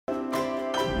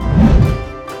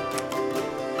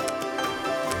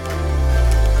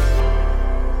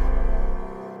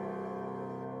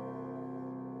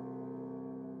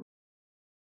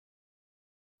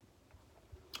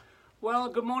Well,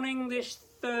 good morning this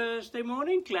Thursday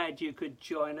morning. Glad you could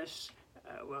join us.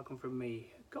 Welcome from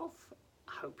me, Goff.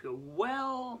 Hope you're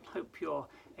well, hope you're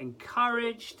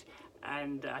encouraged,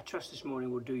 and I trust this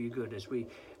morning will do you good as we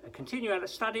continue our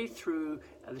study through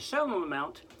the Sermon on the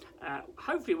Mount.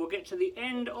 Hopefully we'll get to the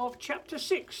end of chapter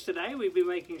 6 today. We've been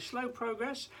making slow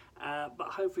progress, but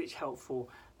hopefully it's helpful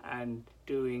and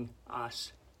doing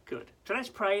us good. So let's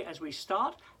pray as we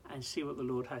start and see what the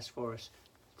Lord has for us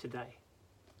today.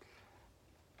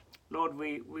 Lord,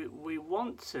 we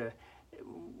want to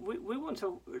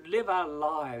live our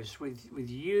lives with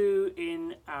you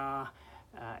in our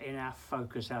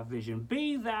focus, our vision.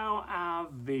 Be thou our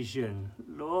vision,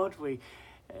 Lord.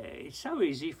 It's so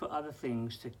easy for other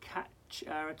things to catch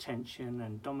our attention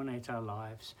and dominate our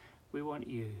lives. We want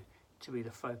you to be the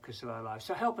focus of our lives.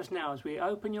 So help us now as we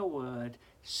open your word.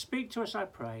 Speak to us, I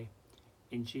pray,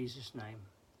 in Jesus' name.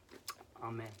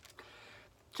 Amen.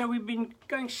 So we've been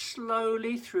going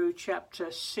slowly through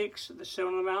chapter 6 of the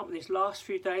Sermon on the Mount. These last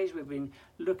few days we've been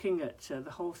looking at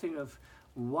the whole thing of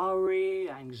worry,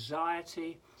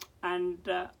 anxiety, and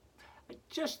it's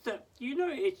just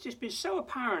been so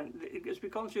apparent as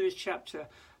we've gone through this chapter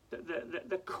that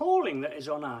the calling that is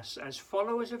on us as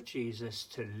followers of Jesus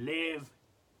to live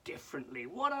differently.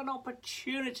 What an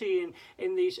opportunity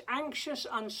in these anxious,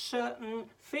 uncertain,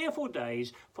 fearful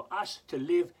days for us to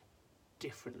live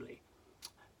differently.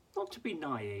 Not to be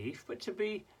naive, but to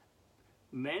be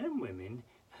men and women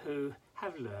who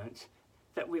have learnt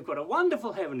that we've got a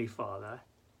wonderful Heavenly Father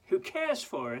who cares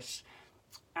for us,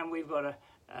 and we've got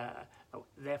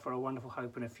therefore a wonderful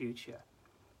hope and a future.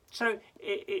 So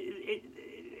it's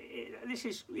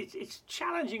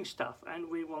challenging stuff, and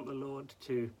we want the Lord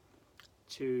to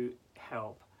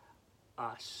help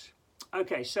us.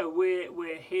 Okay, so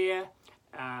we're here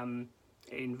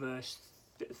in verse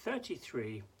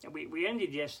 33. We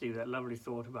ended yesterday with that lovely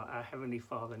thought about our Heavenly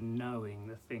Father knowing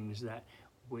the things that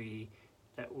we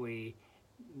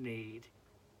need.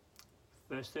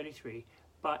 Verse 33,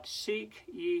 but seek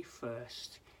ye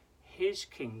first his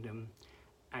kingdom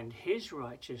and his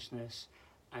righteousness,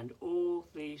 and all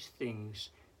these things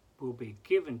will be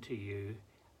given to you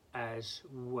as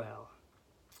well.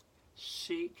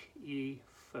 Seek ye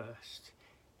first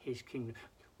his kingdom.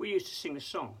 We used to sing a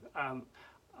song.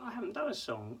 I haven't done a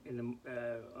song in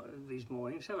these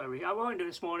mornings, have I? I won't do it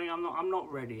this morning. I'm not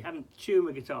ready. I haven't tuned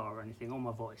my guitar or anything on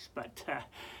my voice. But do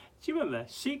you remember?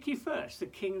 Seek ye first the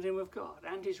kingdom of God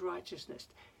and his righteousness.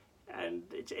 And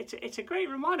it's a great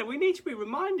reminder. We need to be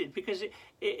reminded because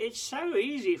it's so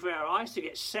easy for our eyes to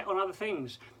get set on other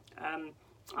things. As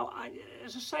I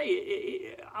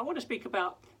say, I want to speak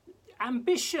about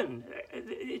ambition.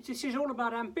 This is all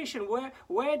about ambition.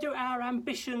 Where do our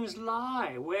ambitions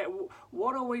lie?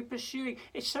 What are we pursuing?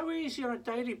 It's so easy on a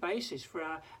daily basis for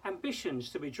our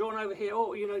ambitions to be drawn over here,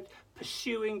 or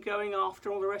pursuing, going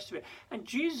after, all the rest of it. And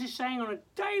Jesus is saying on a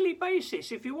daily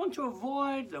basis, if you want to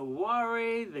avoid the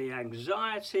worry, the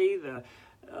anxiety, the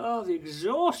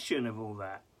exhaustion of all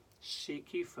that,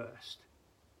 seek ye first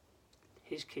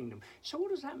his kingdom. So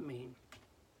what does that mean?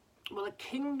 Well, the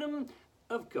kingdom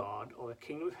of God, or the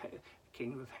kingdom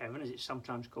of heaven, as it's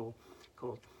sometimes called,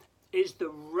 is the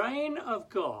reign of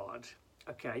God.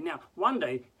 Okay, now one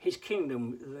day his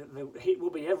kingdom, it will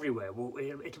be everywhere.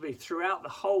 It'll be throughout the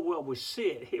whole world. We'll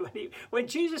see it. When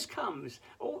Jesus comes,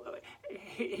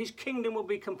 his kingdom will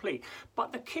be complete.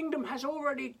 But the kingdom has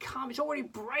already come. It's already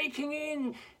breaking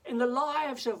in the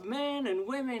lives of men and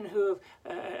women who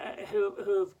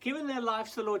have given their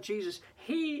lives to the Lord Jesus.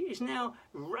 He is now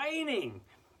reigning.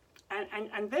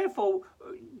 And therefore,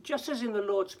 just as in the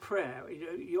Lord's Prayer,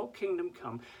 your kingdom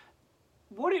come,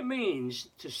 what it means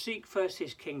to seek first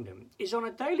his kingdom is on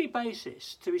a daily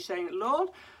basis to be saying,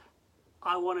 Lord,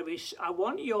 I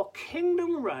want your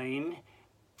kingdom reign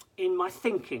in my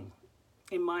thinking,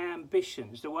 in my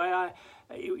ambitions, the way I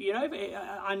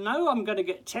know I'm going to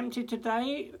get tempted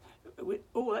today.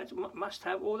 That must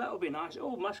have. That would be nice.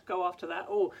 Must go after that.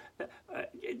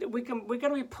 We're going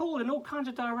to be pulled in all kinds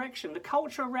of direction. The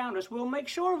culture around us will make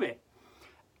sure of it,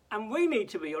 and we need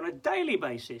to be on a daily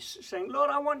basis saying,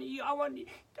 Lord, I want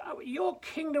your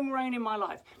kingdom reign in my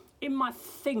life, in my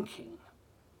thinking,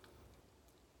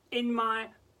 in my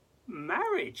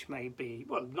marriage, maybe.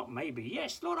 Well, not maybe.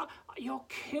 Yes, Lord, your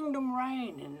kingdom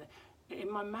reign in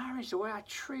my marriage, the way I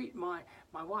treat my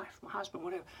wife, my husband,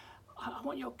 whatever. I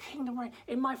want your kingdom reign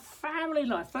in my family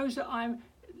life, those that I'm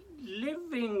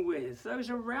living with, those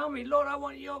around me. Lord, I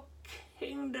want your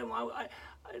kingdom. Lord,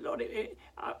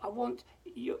 I want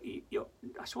your. I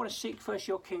just want to seek first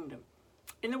your kingdom,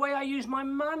 in the way I use my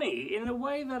money, in the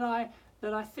way that I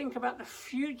think about the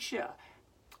future.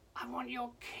 I want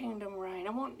your kingdom reign.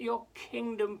 I want your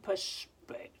kingdom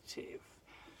perspective.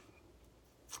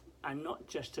 And not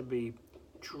just to be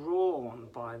drawn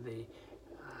by the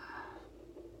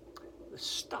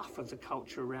stuff of the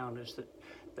culture around us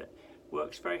that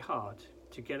works very hard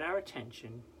to get our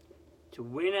attention, to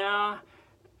win our,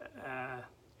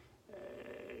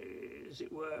 as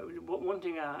it were,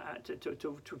 wanting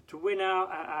to win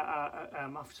our,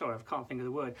 I'm sorry, I can't think of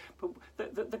the word,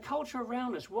 but the culture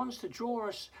around us wants to draw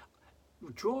us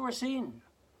in.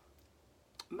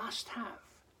 Must have,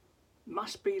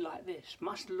 must be like this,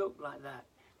 must look like that.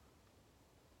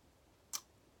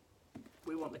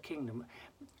 We want the kingdom.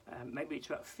 Maybe it's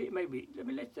about fear. Maybe, I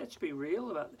mean, let's be real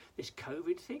about this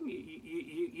COVID thing.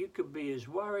 You could be as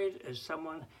worried as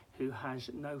someone who has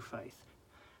no faith.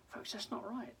 Folks, that's not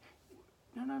right.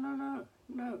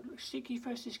 No. Seek ye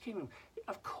first his kingdom.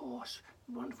 Of course,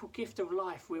 wonderful gift of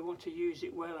life. We want to use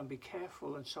it well and be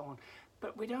careful and so on.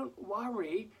 But we don't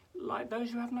worry like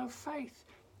those who have no faith.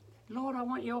 Lord, I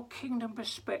want your kingdom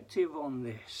perspective on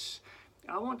this.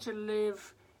 I want to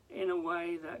live in a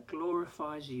way that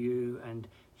glorifies you and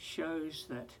shows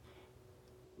that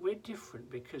we're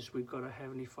different because we've got a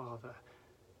Heavenly Father.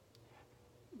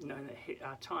 Knowing that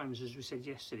our times, as we said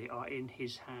yesterday, are in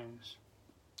his hands.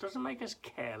 Doesn't make us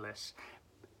careless,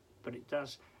 but it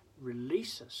does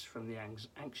release us from the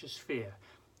anxious fear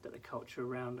that the culture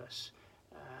around us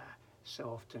so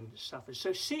often suffers.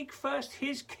 So seek first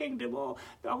his kingdom. Or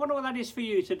I wonder what that is for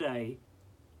you today.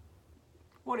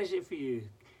 What is it for you?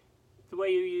 The way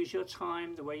you use your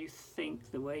time, the way you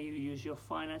think, the way you use your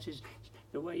finances,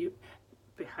 the way you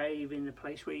behave in the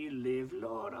place where you live.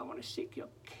 Lord, I want to seek your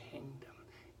kingdom,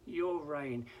 your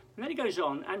reign. And then he goes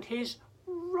on, and his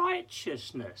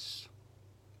righteousness.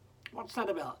 What's that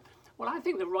about? Well, I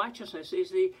think the righteousness is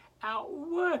the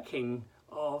outworking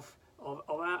of our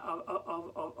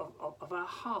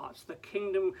hearts, the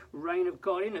kingdom reign of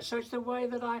God in us. So it's the way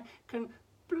that I can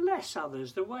bless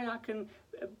others, the way I can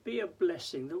be a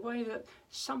blessing, the way that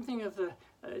something of the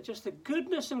just the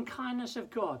goodness and kindness of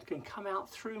God can come out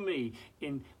through me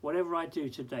in whatever I do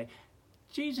today.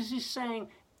 Jesus is saying,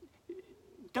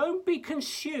 don't be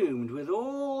consumed with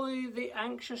all the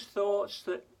anxious thoughts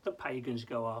that the pagans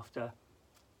go after.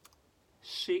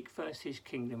 Seek first his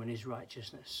kingdom and his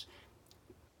righteousness.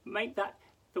 Make that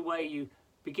the way you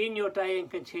begin your day and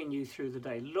continue through the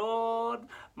day. Lord,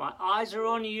 my eyes are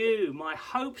on you. My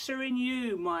hopes are in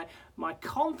you. My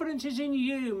confidence is in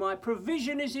you. My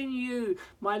provision is in you.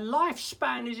 My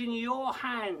lifespan is in your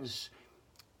hands.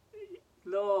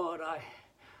 Lord,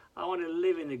 I want to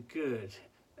live in the good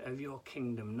of your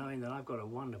kingdom, knowing that I've got a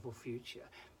wonderful future.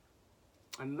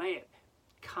 And may it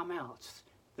come out,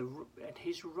 and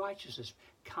his righteousness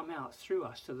come out through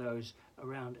us to those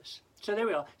around us. So there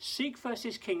we are. Seek first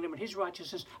his kingdom and his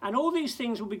righteousness, and all these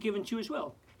things will be given to you as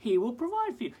well. He will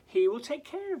provide for you. He will take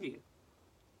care of you.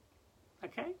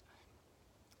 Okay?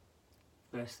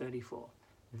 Verse 34.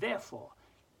 Therefore,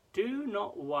 do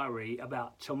not worry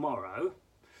about tomorrow,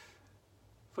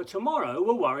 for tomorrow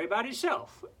will worry about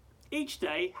itself. Each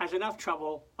day has enough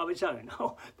trouble of its own.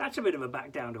 Oh, that's a bit of a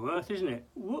back down to earth, isn't it?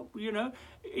 You know,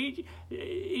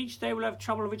 each day will have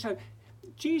trouble of its own.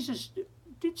 Jesus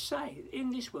did say, in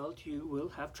this world you will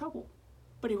have trouble.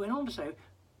 But he went on to say,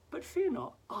 but fear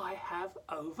not, I have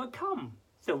overcome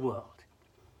the world.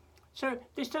 So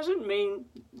this doesn't mean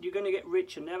you're going to get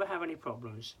rich and never have any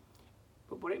problems.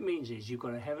 But what it means is you've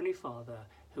got a Heavenly Father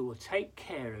who will take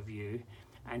care of you,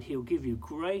 and he'll give you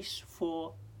grace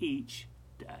for each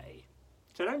day.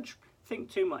 So don't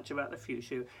think too much about the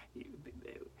future.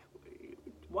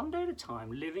 One day at a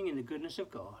time, living in the goodness of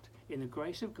God, in the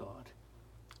grace of God,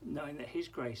 knowing that his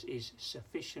grace is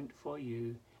sufficient for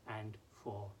you and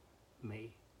for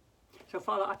me. So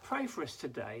Father, I pray for us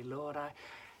today, Lord.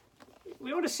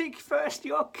 We want to seek first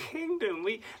your kingdom.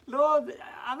 Lord,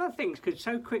 other things could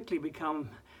so quickly become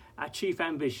our chief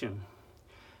ambition.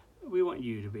 We want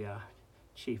you to be our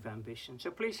chief ambition.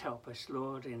 So please help us,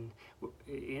 Lord, in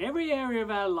every area of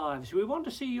our lives. We want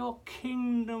to see your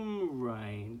kingdom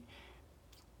reign,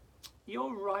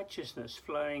 your righteousness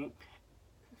flowing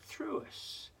through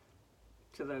us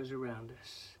to those around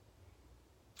us.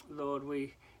 Lord,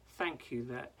 we thank you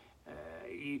that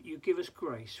you give us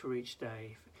grace for each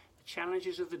day, for the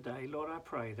challenges of the day. Lord, I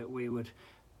pray that we would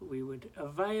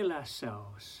avail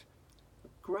ourselves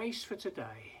of grace for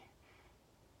today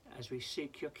as we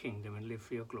seek your kingdom and live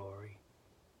for your glory.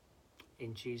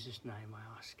 In Jesus' name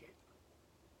I ask it.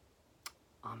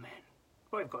 Amen.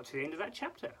 Well, we've got to the end of that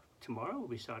chapter. Tomorrow we'll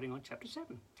be starting on chapter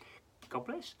 7. God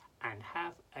bless and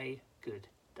have a good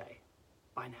day.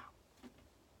 Bye now.